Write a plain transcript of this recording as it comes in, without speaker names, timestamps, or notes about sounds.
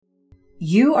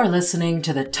You are listening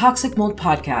to the Toxic Mold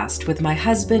Podcast with my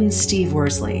husband, Steve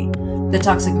Worsley, the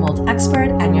toxic mold expert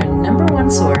and your number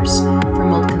one source for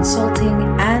mold consulting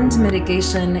and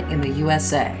mitigation in the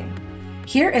USA.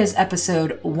 Here is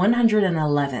episode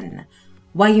 111,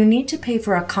 Why You Need to Pay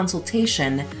for a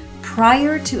Consultation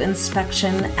Prior to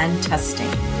Inspection and Testing.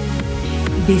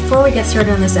 Before we get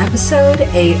started on this episode,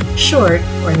 a short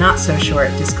or not so short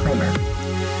disclaimer.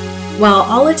 While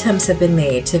all attempts have been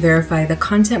made to verify the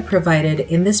content provided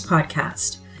in this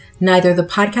podcast, neither the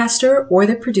podcaster or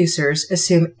the producers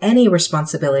assume any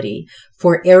responsibility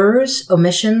for errors,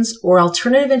 omissions, or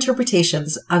alternative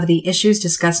interpretations of the issues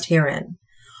discussed herein.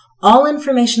 All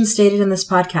information stated in this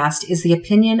podcast is the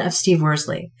opinion of Steve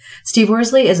Worsley. Steve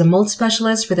Worsley is a mold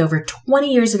specialist with over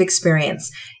 20 years of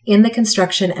experience in the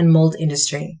construction and mold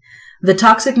industry. The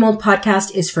Toxic Mold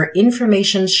Podcast is for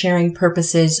information sharing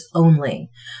purposes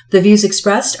only. The views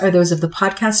expressed are those of the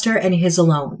podcaster and his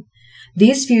alone.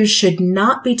 These views should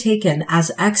not be taken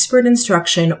as expert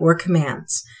instruction or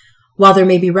commands. While there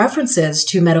may be references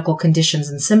to medical conditions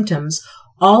and symptoms,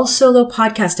 all solo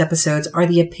podcast episodes are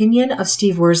the opinion of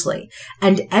Steve Worsley,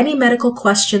 and any medical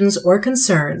questions or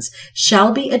concerns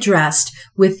shall be addressed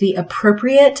with the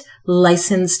appropriate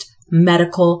licensed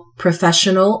medical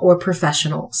professional or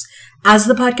professionals. As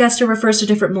the podcaster refers to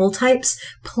different mold types,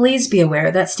 please be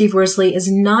aware that Steve Worsley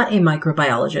is not a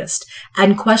microbiologist,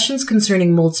 and questions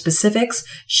concerning mold specifics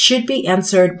should be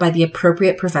answered by the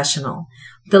appropriate professional.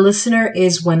 The listener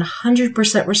is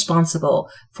 100% responsible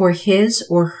for his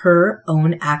or her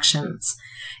own actions.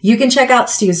 You can check out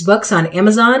Steve's books on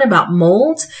Amazon about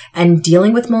mold and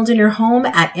dealing with mold in your home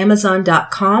at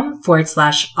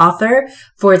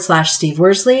amazon.com/author/Steve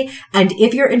Worsley. And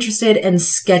if you're interested in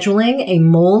scheduling a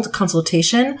mold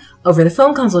consultation, over the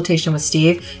phone consultation with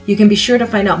Steve, you can be sure to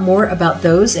find out more about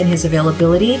those and his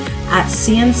availability at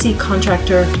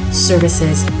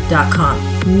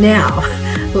cnccontractorservices.com. Now,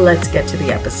 let's get to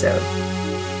the episode.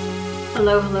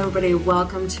 Hello, everybody.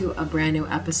 Welcome to a brand new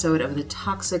episode of the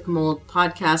Toxic Mold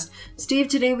Podcast. Steve,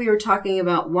 today we are talking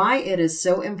about why it is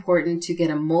so important to get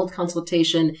a mold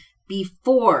consultation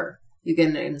before you get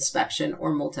an inspection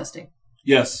or mold testing.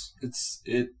 Yes,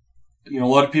 a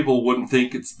lot of people wouldn't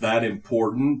think it's that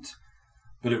important,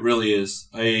 but it really is.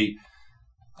 I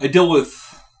deal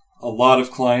with a lot of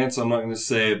clients, I'm not going to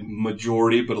say a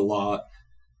majority, but a lot,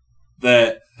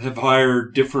 that have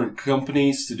hired different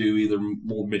companies to do either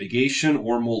mold mitigation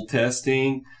or mold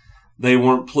testing. They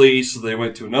weren't pleased, so they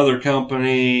went to another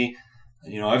company.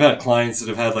 I've had clients that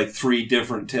have had like 3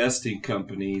 different testing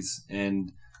companies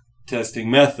and testing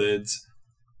methods.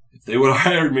 If they would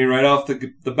have hired me right off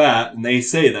the bat, and they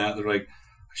say that, they're like,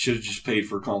 I should have just paid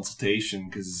for a consultation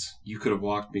because you could have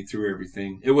walked me through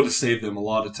everything. It would have saved them a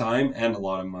lot of time and a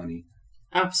lot of money.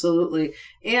 Absolutely.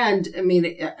 And I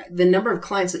mean, the number of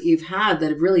clients that you've had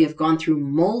that really have gone through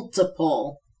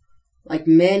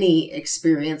many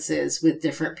experiences with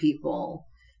different people.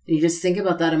 And you just think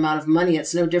about that amount of money.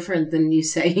 It's no different than you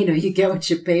say, you get what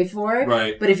you pay for.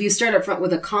 Right. But if you start up front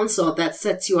with a consult, that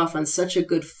sets you off on such a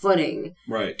good footing.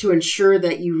 Right. To ensure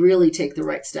that you really take the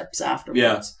right steps afterwards.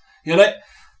 Yes. Yeah.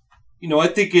 And I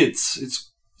think it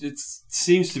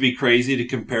seems to be crazy to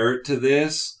compare it to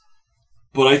this.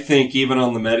 But I think even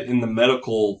on in the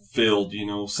medical field,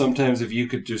 sometimes if you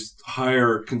could just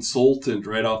hire a consultant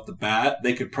right off the bat,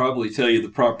 they could probably tell you the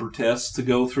proper tests to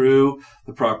go through,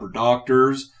 the proper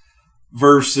doctors,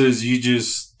 versus you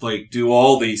just do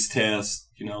all these tests.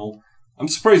 I'm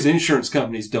surprised insurance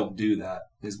companies don't do that,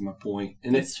 is my point.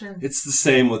 And That's true. It's the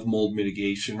same with mold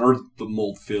mitigation or the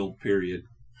mold field, period.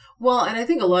 Well, and I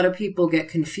think a lot of people get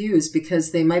confused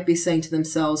because they might be saying to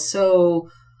themselves, so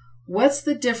what's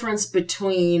the difference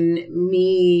between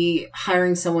me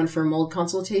hiring someone for a mold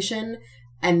consultation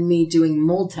and me doing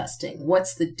mold testing?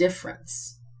 What's the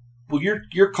difference? Well,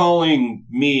 you're calling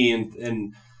me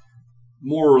and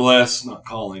more or less not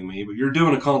calling me, but you're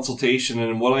doing a consultation,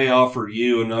 and what I offer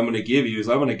you and I'm going to give you is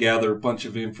I'm going to gather a bunch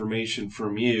of information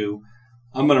from you.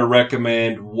 I'm going to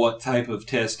recommend what type of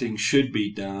testing should be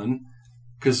done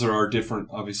because there are different,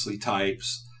 obviously,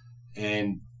 types.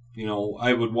 And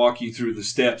I would walk you through the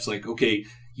steps like, okay,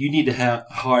 you need to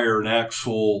hire an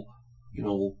actual,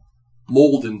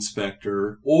 mold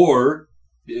inspector, or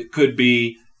it could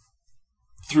be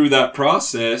through that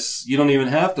process, you don't even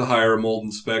have to hire a mold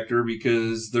inspector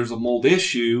because there's a mold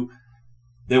issue.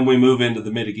 Then we move into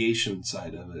the mitigation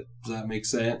side of it. Does that make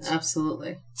sense?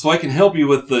 Absolutely. So I can help you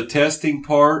with the testing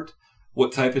part,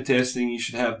 what type of testing you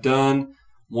should have done.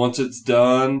 Once it's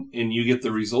done and you get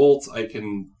the results, I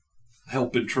can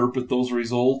help interpret those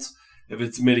results. If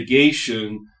it's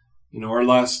mitigation, our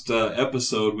last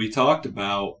episode, we talked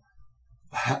about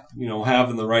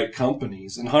having the right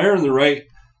companies and hiring the right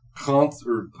hiring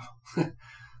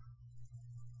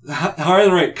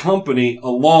the right company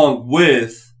along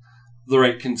with the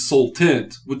right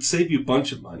consultant would save you a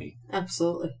bunch of money.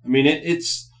 Absolutely. I mean,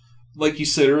 it's like you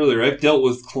said earlier, I've dealt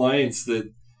with clients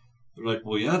that they're like,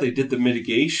 well, yeah, they did the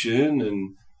mitigation,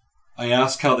 and I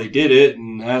ask how they did it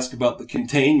and ask about the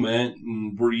containment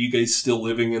and were you guys still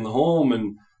living in the home,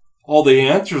 and all the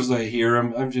answers I hear,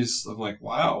 I'm like,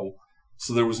 wow.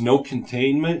 So there was no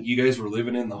containment. You guys were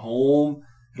living in the home.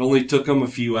 It only took them a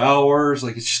few hours.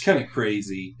 Like, it's just kind of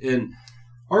crazy. And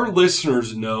our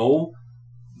listeners know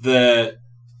that,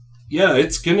 yeah,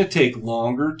 it's going to take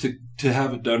longer to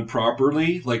have it done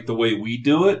properly, like the way we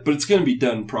do it, but it's going to be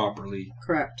done properly.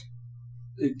 Correct.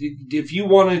 If you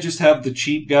want to just have the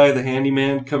cheap guy, the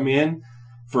handyman, come in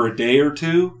for a day or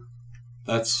two,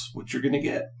 that's what you're going to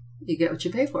get. You get what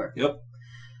you pay for. Yep.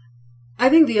 I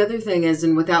think the other thing is,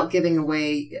 and without giving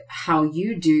away how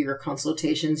you do your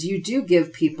consultations, you do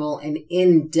give people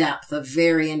a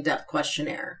very in-depth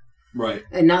questionnaire. Right.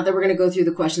 And not that we're going to go through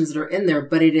the questions that are in there,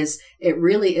 but it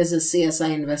really is a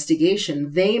CSI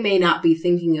investigation. They may not be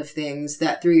thinking of things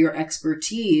that through your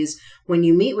expertise, when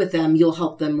you meet with them, you'll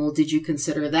help them. Well, did you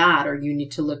consider that? Or you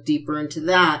need to look deeper into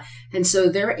that. And so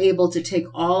they're able to take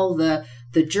all the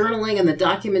journaling and the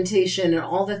documentation and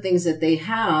all the things that they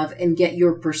have and get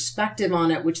your perspective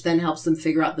on it, which then helps them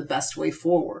figure out the best way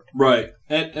forward. Right.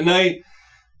 And I,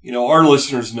 our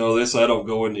listeners know this. I don't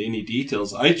go into any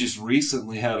details. I just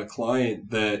recently had a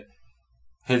client that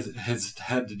has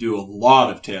had to do a lot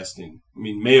of testing. I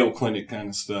mean, Mayo Clinic kind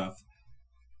of stuff.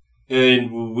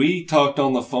 And we talked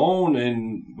on the phone,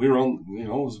 and we were on, it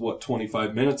was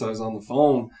 25 minutes I was on the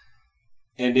phone.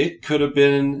 And it could have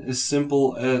been as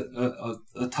simple as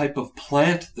a type of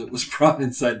plant that was brought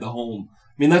inside the home.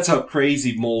 I mean, that's how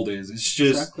crazy mold is. It's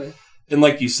just, exactly. And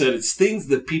like you said, it's things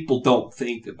that people don't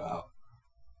think about.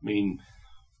 I mean,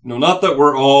 not that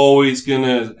we're always going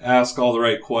to ask all the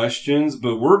right questions,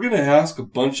 but we're going to ask a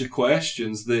bunch of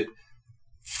questions that,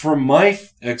 from my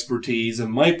expertise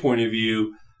and my point of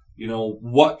view,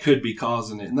 what could be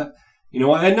causing it. And that,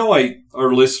 I know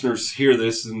our listeners hear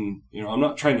this, and, I'm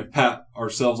not trying to pat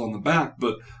ourselves on the back,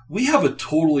 but we have a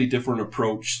totally different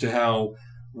approach to how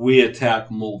we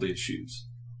attack mold issues.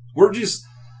 We're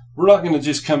not going to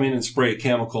just come in and spray a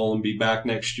chemical and be back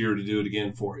next year to do it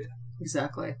again for you.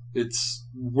 Exactly.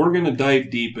 We're going to dive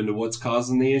deep into what's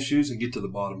causing the issues and get to the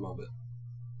bottom of it.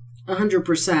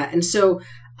 100%. And so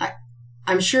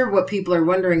I'm sure what people are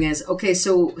wondering is, okay,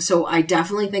 so I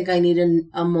definitely think I need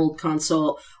a mold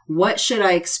consult. What should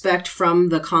I expect from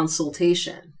the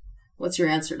consultation? What's your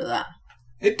answer to that?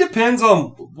 It depends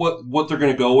on what they're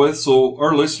going to go with. So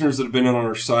our listeners that have been on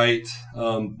our site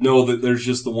know that there's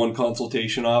just the one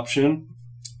consultation option.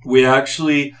 We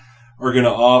actually are going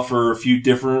to offer a few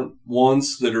different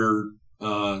ones that are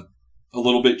a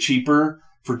little bit cheaper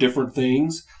for different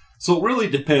things. So it really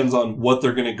depends on what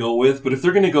they're going to go with. But if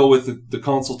they're going to go with the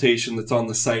consultation that's on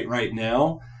the site right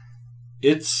now,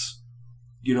 it's,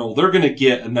 they're going to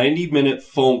get a 90-minute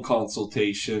phone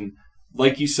consultation.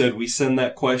 Like you said, we send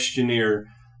that questionnaire.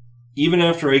 Even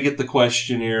after I get the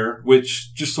questionnaire,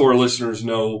 which, just so our listeners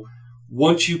know,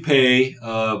 once you pay,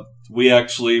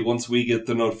 once we get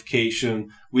the notification,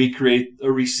 we create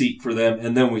a receipt for them,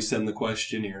 and then we send the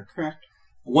questionnaire. Correct.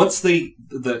 Once we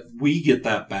get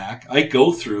that back, I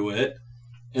go through it,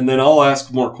 and then I'll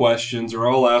ask more questions, or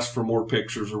I'll ask for more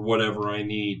pictures, or whatever I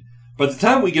need. By the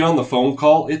time we get on the phone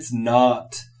call,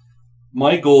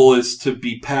 my goal is to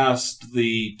be past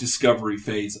the discovery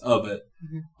phase of it.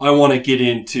 Mm-hmm. I want to get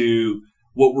into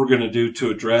what we're going to do to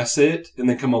address it, and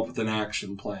then come up with an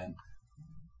action plan.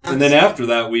 Absolutely. And then after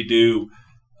that, we do,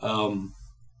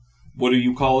 what do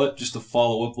you call it? Just a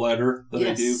follow-up letter that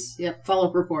I do? Yep,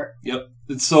 follow-up report. Yep.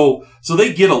 And so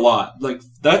they get a lot. Like,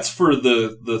 that's for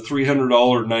the $300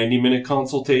 90-minute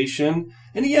consultation.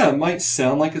 And yeah, it might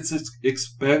sound like it's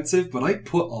expensive, but I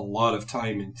put a lot of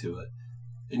time into it.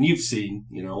 And you've seen,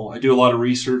 I do a lot of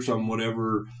research on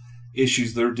whatever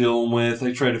issues they're dealing with.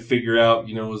 I try to figure out,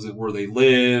 is it where they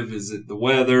live? Is it the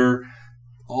weather?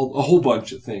 A whole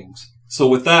bunch of things. So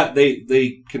with that,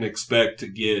 they can expect to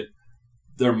get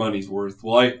their money's worth.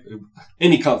 Well,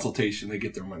 any consultation, they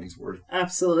get their money's worth.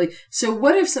 Absolutely. So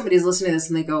what if somebody's listening to this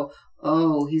and they go,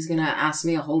 oh, he's going to ask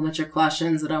me a whole bunch of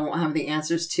questions that I won't have the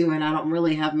answers to, and I don't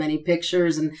really have many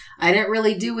pictures, and I didn't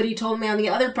really do what he told me on the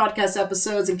other podcast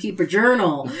episodes and keep a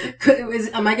journal.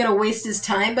 Am I going to waste his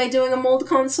time by doing a mold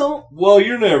consult? Well,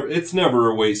 it's never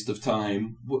a waste of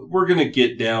time. We're going to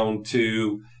get down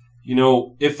to,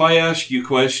 if I ask you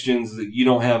questions that you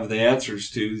don't have the answers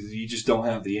to, you just don't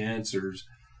have the answers.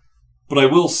 But I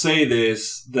will say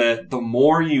this, that the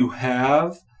more you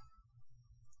have,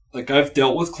 like I've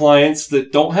dealt with clients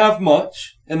that don't have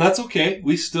much, and that's okay.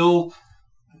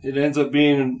 It ends up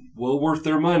being well worth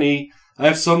their money. I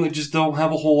have some that just don't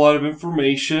have a whole lot of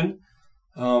information.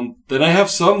 Then I have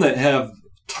some that have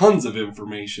tons of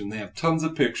information. They have tons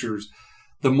of pictures.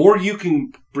 The more you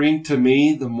can bring to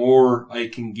me, the more I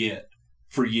can get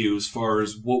for you as far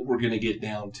as what we're going to get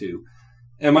down to.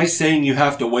 Am I saying you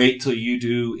have to wait till you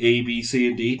do A, B, C,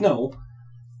 and D? No.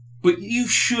 But you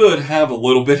should have a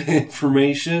little bit of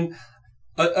information.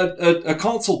 A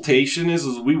consultation is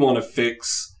we want to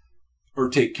fix or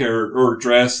take care or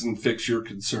address and fix your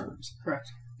concerns. Correct.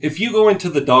 If you go into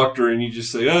the doctor and you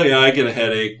just say, oh, yeah, I get a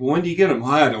headache. Well, when do you get them?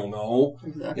 I don't know.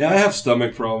 Exactly. Yeah, I have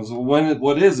stomach problems. Well,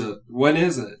 what is it? When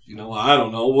is it? I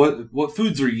don't know. What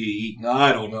foods are you eating?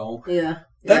 I don't know. Yeah.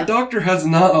 That doctor has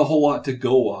not a whole lot to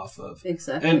go off of.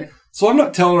 Exactly. And so I'm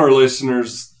not telling our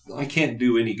listeners I can't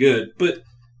do any good, but,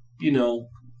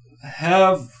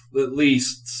 have at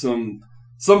least some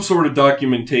sort of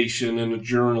documentation in a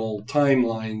journal,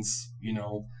 timelines,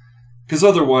 because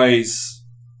otherwise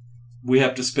we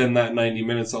have to spend that 90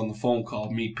 minutes on the phone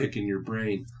call, me picking your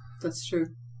brain. That's true.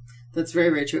 That's very,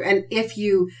 very true. And if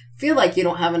you feel like you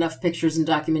don't have enough pictures and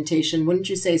documentation, wouldn't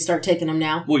you say start taking them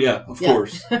now? Well, yeah, of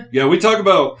course. Yeah, we talk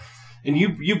about, and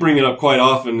you bring it up quite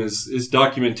often, is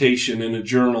documentation in a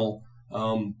journal.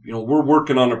 We're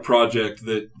working on a project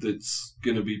that's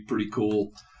going to be pretty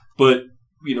cool. But,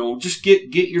 just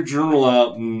get your journal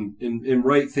out and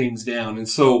write things down. And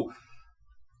so,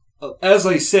 as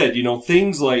I said,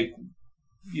 things like,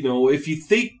 if you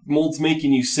think mold's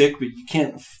making you sick, but you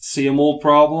can't see a mold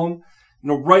problem,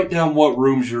 write down what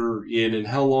rooms you're in and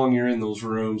how long you're in those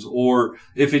rooms. Or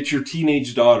if it's your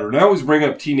teenage daughter, and I always bring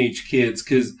up teenage kids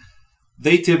because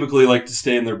they typically like to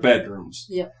stay in their bedrooms.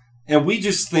 Yeah. And we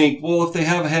just think, well, if they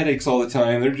have headaches all the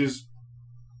time, they're just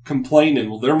complaining.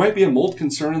 Well, there might be a mold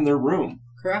concern in their room.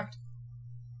 Correct.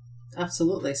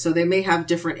 Absolutely. So they may have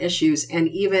different issues. And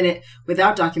even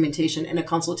without documentation in a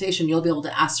consultation, you'll be able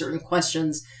to ask certain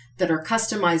questions that are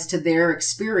customized to their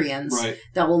experience, right,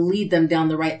 that will lead them down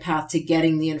the right path to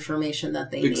getting the information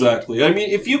that they need. Exactly. I mean,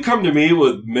 if you come to me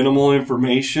with minimal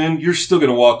information, you're still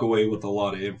going to walk away with a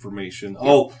lot of information.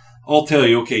 Yeah. I'll tell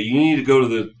you, okay, you need to go to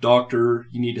the doctor.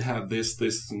 You need to have this,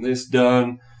 and this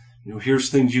done.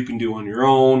 Here's things you can do on your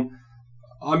own.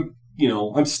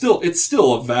 It's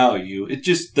still a value. It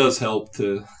just does help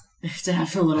to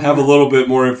have a little bit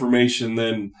more information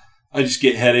than I just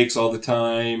get headaches all the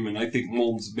time, and I think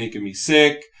mold's making me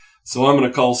sick. So I'm going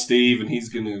to call Steve, and he's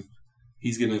going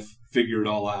to figure it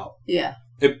all out. Yeah.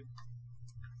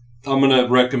 I'm going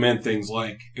to recommend things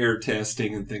like air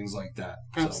testing and things like that.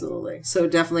 Absolutely. So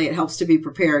definitely it helps to be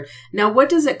prepared. Now, what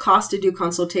does it cost to do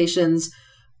consultations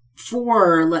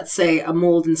for, let's say, a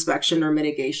mold inspection or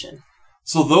mitigation?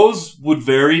 So those would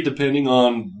vary depending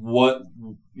on what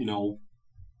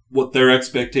their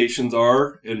expectations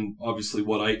are and obviously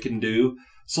what I can do.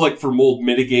 So like for mold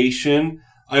mitigation,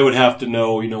 I would have to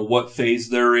know, what phase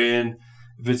they're in.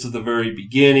 If it's at the very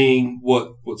beginning,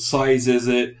 what size is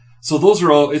it? So those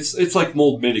are all, it's like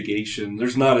mold mitigation.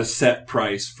 There's not a set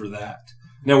price for that.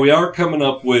 Now we are coming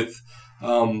up with,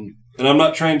 and I'm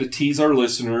not trying to tease our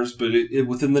listeners, but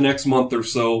within the next month or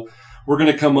so, we're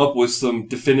going to come up with some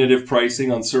definitive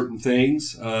pricing on certain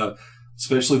things,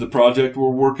 especially the project we're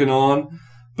working on.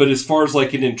 But as far as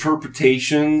like an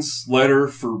interpretations letter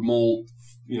for mold,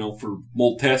 for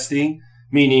mold testing,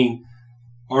 meaning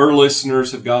our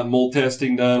listeners have gotten mold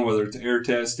testing done, whether it's air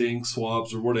testing,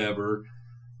 swabs, or whatever,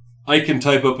 I can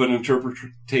type up an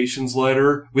interpretations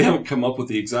letter. We haven't come up with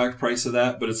the exact price of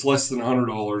that, but it's less than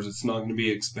 $100. It's not going to be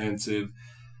expensive.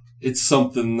 It's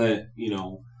something that,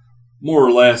 more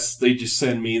or less, they just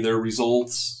send me their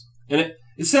results. And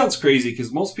it sounds crazy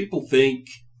because most people think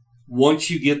once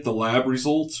you get the lab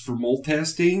results for mold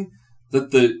testing, that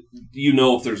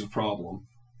if there's a problem.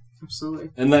 Absolutely.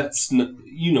 And that's,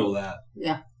 that.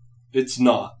 Yeah. It's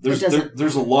not.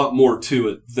 There's a lot more to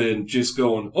it than just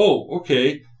going, oh,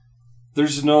 okay,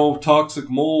 there's no toxic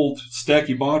mold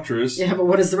Stachybotrys. Yeah, but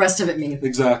what does the rest of it mean?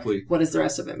 Exactly. What does the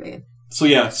rest of it mean? So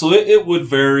yeah, it would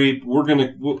vary.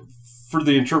 For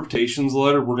the interpretations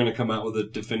letter, we're going to come out with a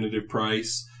definitive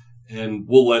price, and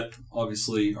we'll let,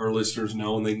 obviously, our listeners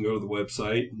know, and they can go to the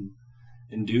website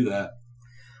and do that.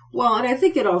 Well, and I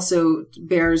think it also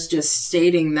bears just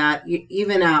stating that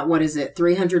even at,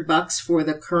 $300 for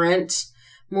the current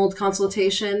mold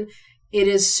consultation, it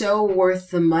is so worth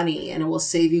the money, and it will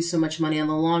save you so much money in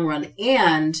the long run.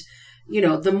 And,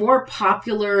 the more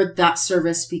popular that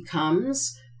service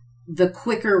becomes, the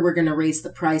quicker we're going to raise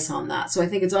the price on that. So I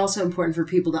think it's also important for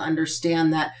people to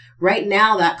understand that right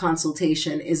now that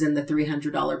consultation is in the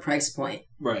 $300 price point.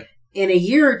 Right. In a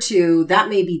year or two, that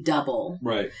may be double.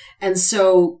 Right. And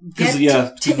so because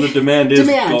the demand is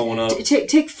going up.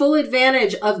 Take full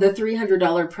advantage of the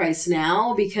 $300 price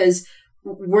now, because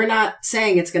we're not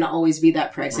saying it's going to always be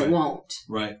that price. Right. It won't.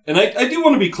 Right. And I do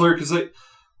want to be clear, because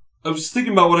I was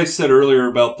thinking about what I said earlier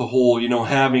about the whole,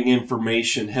 having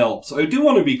information helps. I do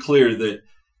want to be clear that,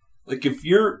 like, if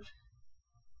you're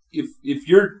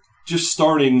just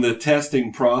starting the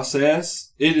testing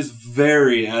process, it is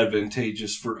very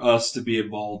advantageous for us to be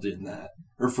involved in that,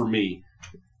 or for me,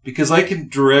 because I can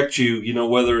direct you,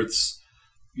 whether it's,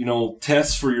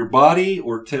 tests for your body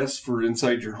or tests for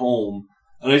inside your home.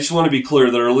 And I just want to be clear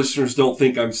that our listeners don't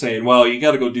think I'm saying, well, you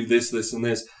got to go do this, this, and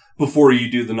this before you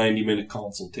do the 90-minute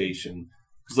consultation.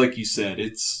 Because like you said,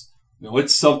 it's,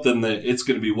 it's something that it's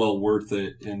going to be well worth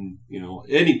it. And,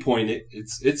 any point,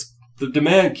 it's the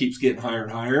demand keeps getting higher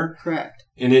and higher. Correct.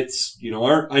 And it's,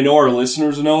 I know our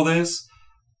listeners know this,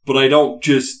 but I don't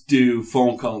just do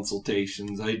phone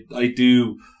consultations. I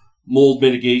do mold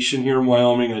mitigation here in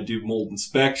Wyoming. I do mold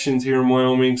inspections here in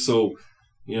Wyoming. So,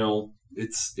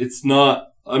 it's not,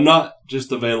 I'm not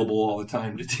just available all the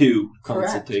time to do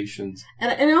consultations.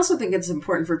 And I also think it's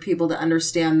important for people to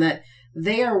understand that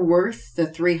they are worth the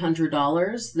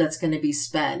 $300 that's going to be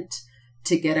spent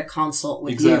to get a consult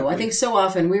with you. I think so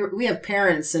often we have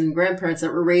parents and grandparents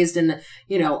that were raised in,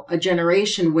 a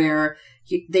generation where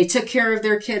they took care of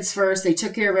their kids first. They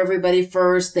took care of everybody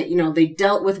first. That, they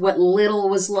dealt with what little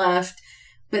was left.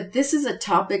 But this is a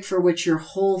topic for which your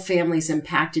whole family's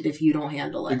impacted if you don't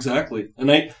handle it. Exactly.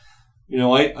 And I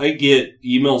get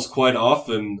emails quite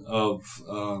often of,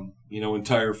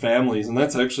 entire families. And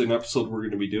that's actually an episode we're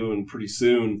going to be doing pretty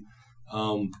soon.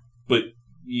 But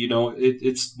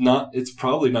it's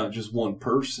probably not just one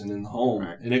person in the home.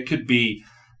 Right. And it could be,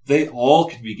 they all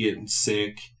could be getting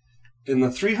sick. And the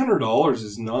 $300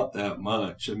 is not that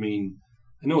much. I mean,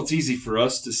 I know it's easy for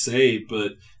us to say,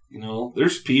 but,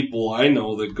 there's people I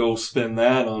know that go spend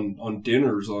that on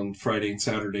dinners on Friday and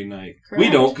Saturday night. Correct. We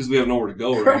don't, because we have nowhere to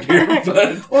go around here.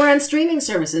 But. Or on streaming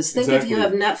services. Think exactly. If you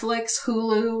have Netflix,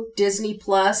 Hulu, Disney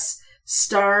Plus,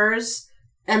 Stars,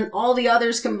 and all the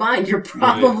others combined, you're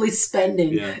probably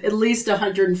spending at least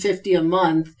 $150 a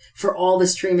month for all the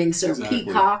streaming services, exactly.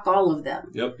 Peacock, all of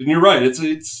them. Yep, and you're right.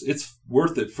 It's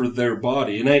worth it for their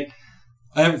body. And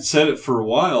I haven't said it for a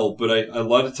while, but a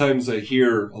lot of times I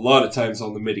hear, a lot of times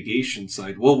on the mitigation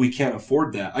side, well, we can't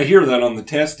afford that. I hear that on the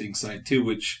testing side too,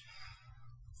 which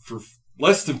for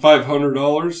less than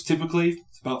 $500, typically,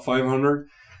 it's about $500,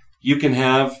 you can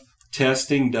have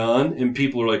testing done, and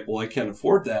people are like, well, I can't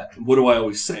afford that. And what do I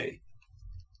always say?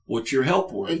 What's your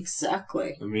help worth?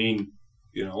 Exactly. I mean,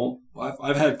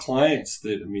 I've had clients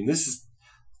that, this is,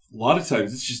 a lot of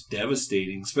times it's just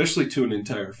devastating, especially to an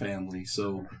entire family.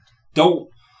 So don't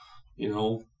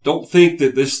think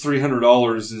that this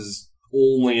 $300 is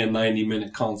only a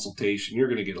 90-minute consultation. You're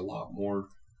going to get a lot more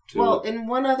to it. And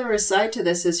one other aside to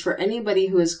this is for anybody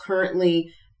who is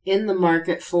currently in the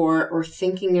market for or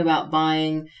thinking about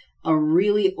buying a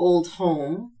really old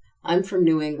home. I'm from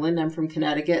New England. I'm from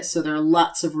Connecticut. So there are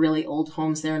lots of really old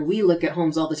homes there. And we look at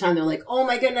homes all the time. They're like, oh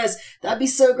my goodness, that'd be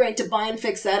so great to buy and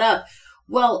fix that up.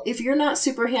 Well, if you're not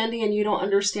super handy and you don't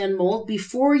understand mold,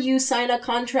 before you sign a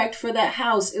contract for that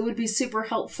house, it would be super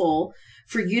helpful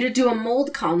for you to do a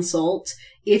mold consult.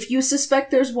 If you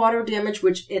suspect there's water damage,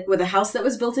 which with a house that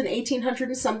was built in 1800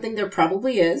 and something, there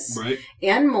probably is, right,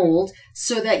 and mold,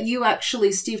 so that you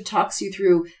actually, Steve talks you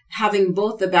through having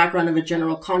both the background of a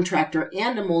general contractor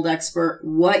and a mold expert,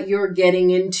 what you're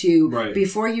getting into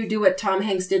before you do what Tom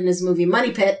Hanks did in his movie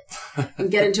Money Pit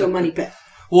and get into a money pit.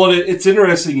 Well, it's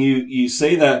interesting you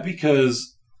say that,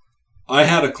 because I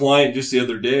had a client just the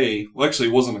other day. Well, actually,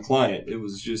 it wasn't a client. It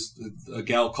was just a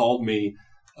gal called me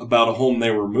about a home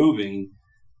they were moving.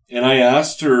 And I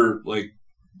asked her, like,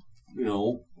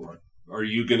 are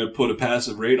you going to put a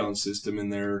passive radon system in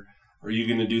there? Are you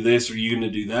going to do this? Are you going to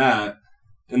do that?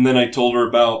 And then I told her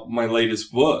about my latest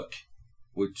book,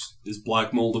 which is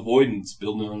Black Mold Avoidance,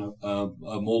 Building a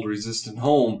Mold-Resistant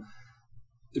Home.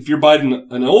 If you're buying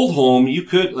an old home, you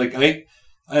could, like, I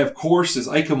have courses.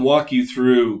 I can walk you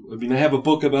through. I have a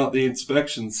book about the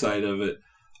inspection side of it.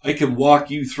 I can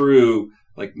walk you through,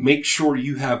 like, make sure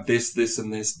you have this, this,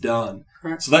 and this done.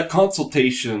 Correct. So that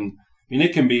consultation,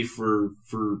 it can be for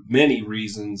many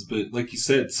reasons, but like you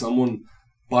said, someone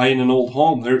buying an old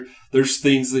home, there's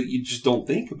things that you just don't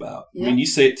think about. Yeah. You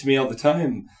say it to me all the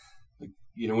time. Like,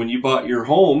 when you bought your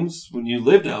homes, when you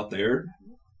lived out there,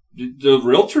 The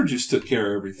realtor just took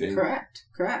care of everything.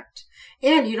 Correct.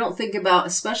 And you don't think about,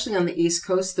 especially on the East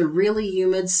Coast, the really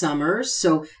humid summers.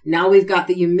 So now we've got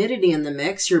the humidity in the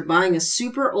mix. You're buying a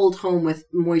super old home with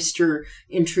moisture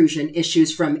intrusion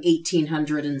issues from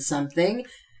 1800 and something.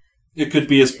 It could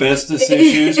be asbestos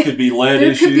issues, could be lead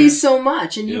issues. There could be so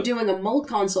much. And you doing a mold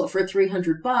consult for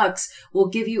 $300 will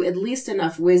give you at least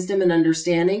enough wisdom and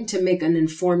understanding to make an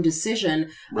informed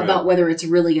decision about whether it's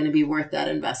really going to be worth that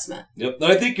investment. Yep.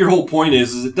 And I think your whole point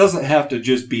is it doesn't have to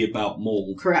just be about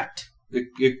mold. Correct. I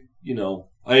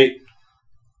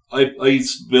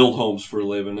used to build homes for a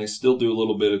living. I still do a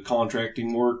little bit of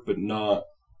contracting work, but not,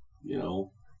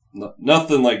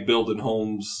 nothing like building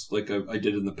homes like I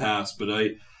did in the past. But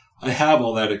I have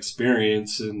all that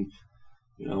experience, and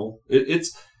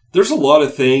there's a lot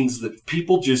of things that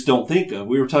people just don't think of.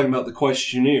 We were talking about the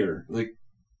questionnaire,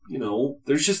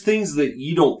 there's just things that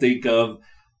you don't think of,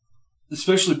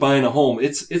 especially buying a home.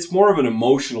 It's more of an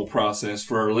emotional process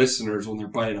for our listeners when they're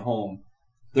buying a home.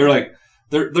 They're like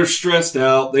they're stressed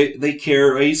out. They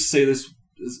care. I used to say this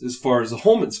as far as a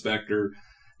home inspector.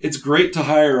 It's great to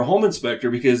hire a home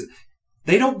inspector because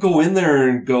they don't go in there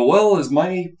and go, well, is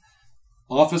my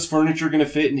office furniture going to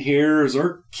fit in here? Is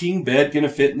our king bed going to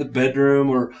fit in the bedroom?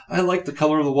 Or I like the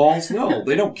color of the walls. No,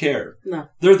 they don't care. No.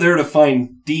 They're there to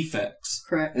find defects.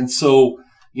 Correct. And so,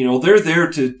 they're there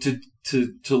to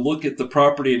look at the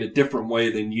property in a different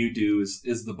way than you do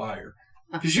as the buyer.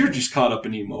 Because you're just caught up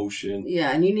in emotion.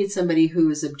 Yeah, and you need somebody who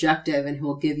is objective and who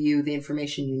will give you the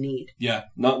information you need. Yeah,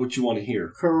 not what you want to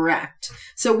hear. Correct.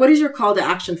 So what is your call to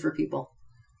action for people?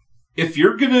 If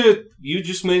you're you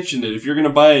just mentioned it, if you're going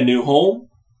to buy a new home,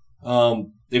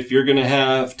 if you're going to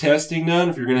have testing done,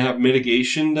 if you're going to have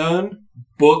mitigation done,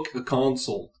 book a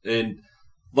consult. And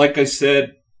like I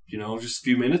said, just a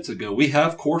few minutes ago, we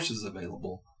have courses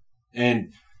available.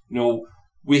 And,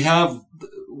 we have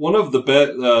one of the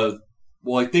best,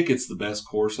 I think it's the best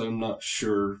course. I'm not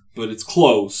sure, but it's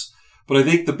close. But I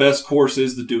think the best course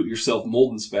is the do-it-yourself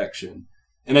mold inspection.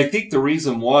 And I think the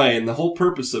reason why, and the whole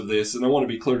purpose of this, and I want to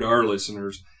be clear to our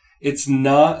listeners, it's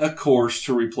not a course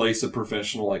to replace a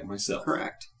professional like myself.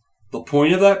 Correct. The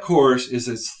point of that course is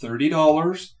it's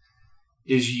 $30.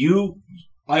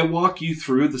 I walk you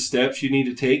through the steps you need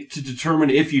to take to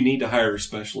determine if you need to hire a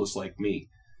specialist like me.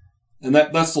 And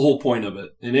that's the whole point of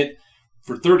it. And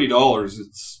for $30,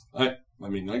 I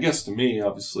guess to me,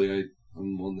 obviously,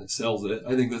 I'm the one that sells it.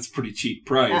 I think that's a pretty cheap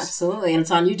price. Absolutely. And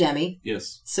it's on Udemy.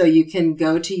 Yes. So you can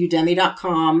go to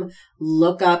udemy.com,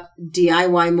 look up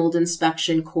DIY mold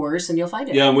inspection course, and you'll find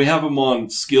it. Yeah, and we have them on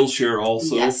Skillshare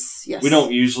also. Yes. We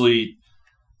don't usually...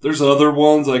 There's other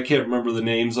ones I can't remember the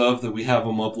names of that we have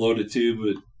them uploaded to,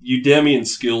 but Udemy and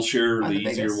Skillshare are the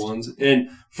easier biggest ones. And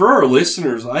for our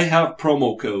listeners, I have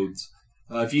promo codes.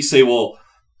 If you say, well,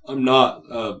 I'm not...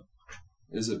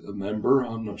 is it a member?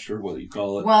 I'm not sure what you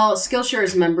call it. Well, Skillshare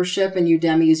is membership, and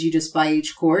Udemy is you just buy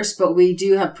each course. But we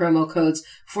do have promo codes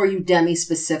for Udemy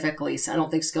specifically. So I don't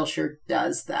think Skillshare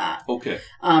does that. Okay.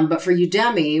 But for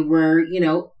Udemy, we're,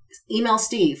 email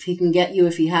Steve. He can get you,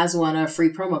 if he has one, a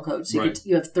free promo code. So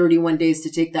you have 31 days to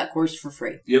take that course for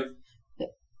free. Yep.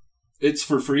 It's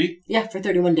for free? Yeah, for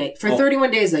 31 days. For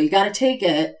 31 days, though. You got to take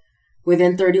it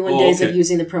within 31 days of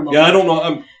using the promo code. Yeah, I don't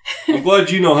know. I'm glad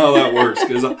you know how that works,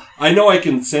 because I know I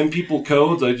can send people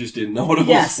codes. I just didn't know what it was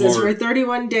for. Yes, it's for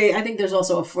 31 days. I think there's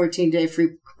also a 14-day free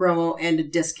promo and a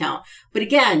discount. But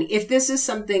again, if this is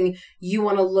something you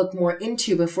want to look more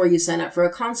into before you sign up for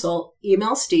a consult,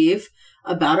 email Steve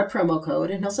about a promo code,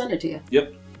 and he'll send it to you.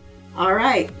 Yep. All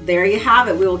right. There you have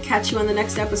it. We will catch you on the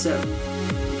next episode.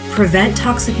 Prevent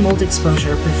toxic mold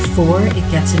exposure before it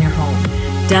gets in your home.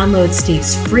 Download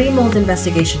Steve's free mold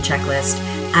investigation checklist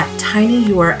at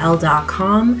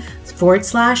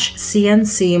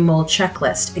tinyurl.com/CNC mold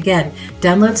checklist. Again,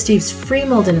 download Steve's free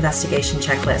mold investigation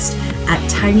checklist at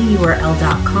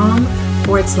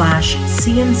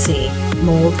tinyurl.com/CNC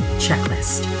mold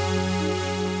checklist.